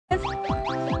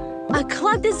A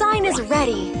club design is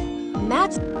ready.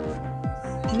 Match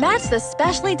the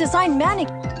specially designed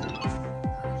manicure.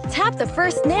 Tap the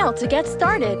first nail to get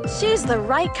started. Choose the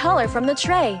right color from the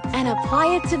tray and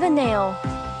apply it to the nail.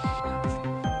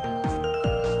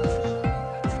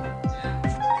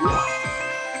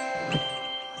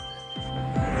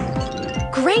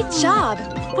 Great job!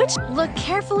 Look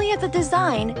carefully at the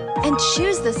design and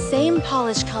choose the same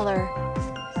polish color.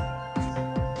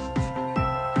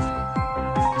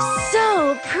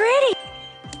 So pretty!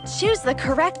 Choose the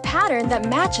correct pattern that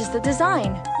matches the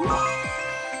design.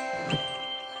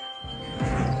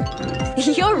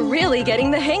 You're really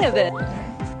getting the hang of it.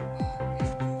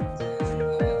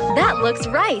 That looks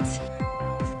right.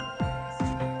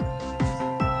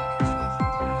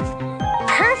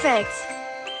 Perfect!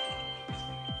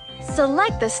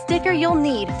 Select the sticker you'll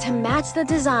need to match the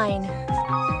design.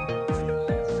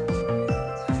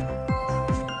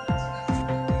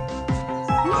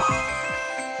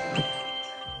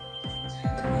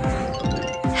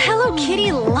 Hello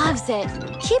Kitty loves it.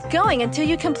 Keep going until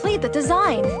you complete the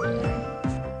design.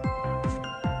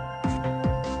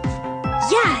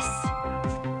 Yes!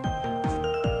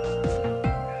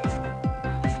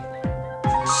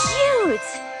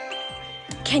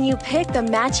 Cute! Can you pick the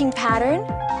matching pattern?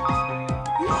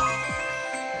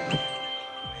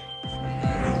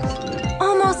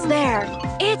 Almost there.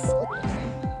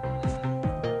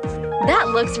 That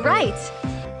looks right.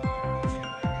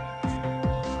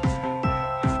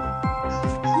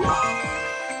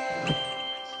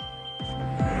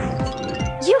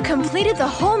 You completed the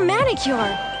whole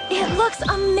manicure. It looks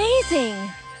amazing.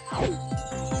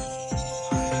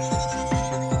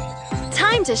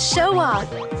 Time to show off.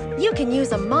 You can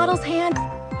use a model's hand.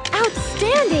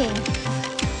 Outstanding!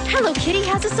 Hello Kitty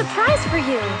has a surprise for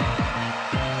you.